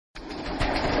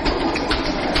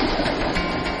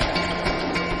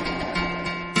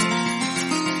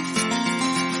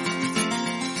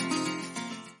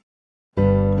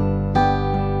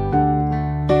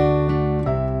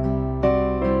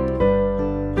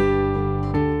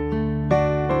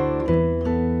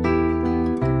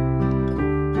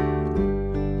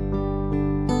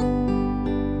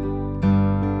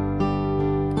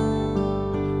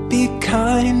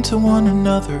to one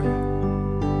another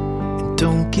and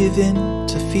don't give in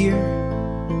to fear.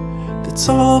 That's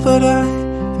all that I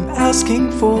am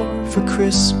asking for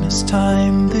Christmas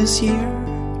time this year.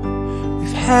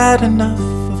 We've had enough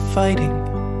of fighting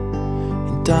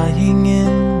and dying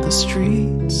in the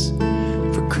streets.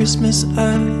 For Christmas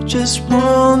I just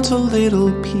want a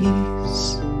little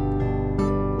peace.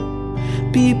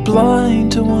 Be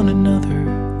blind to one another,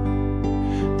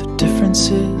 the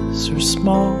differences are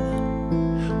small.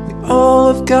 We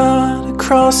all have got a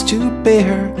cross to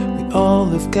bear, we all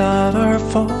have got our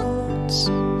faults.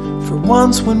 For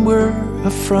once when we're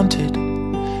affronted,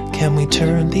 can we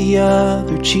turn the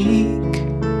other cheek?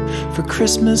 For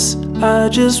Christmas I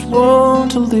just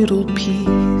want a little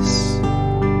peace.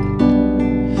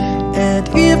 And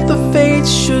if the fates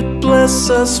should bless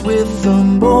us with a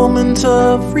moment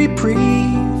of reprieve,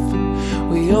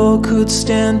 we all could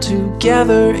stand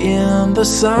together in the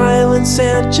silence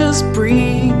and just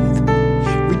breathe.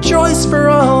 Rejoice for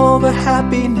all the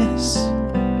happiness,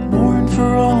 mourn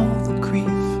for all the grief.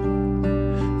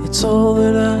 It's all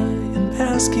that I am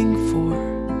asking for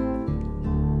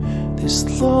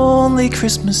this lonely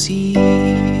Christmas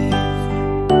Eve.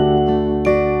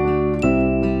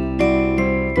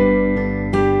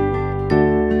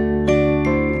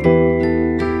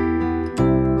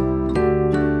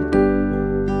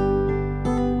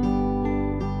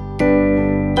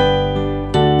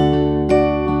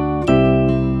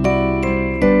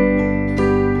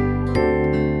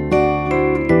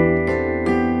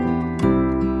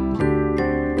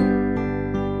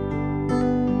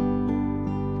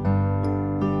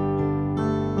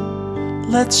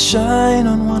 Let's shine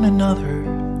on one another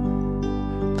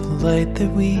the light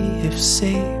that we have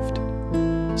saved.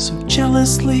 So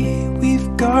jealously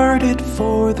we've guarded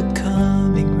for the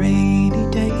coming rainy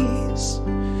days.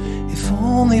 If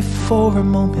only for a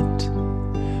moment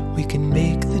we can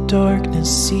make the darkness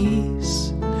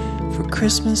cease. For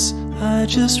Christmas I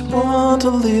just want a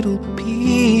little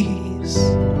peace.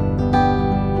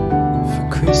 For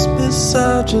Christmas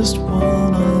I just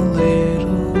want a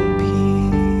little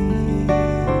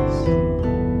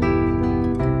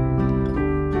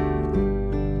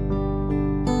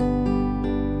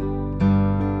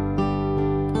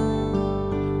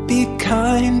Be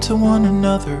kind to one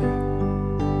another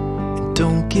and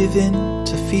don't give in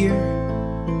to fear.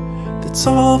 That's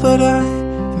all that I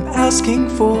am asking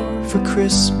for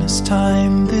Christmas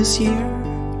time this year.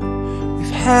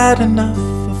 We've had enough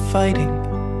of fighting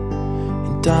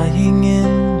and dying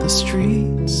in the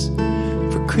streets.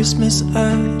 For Christmas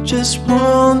I just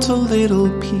want a little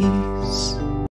peace.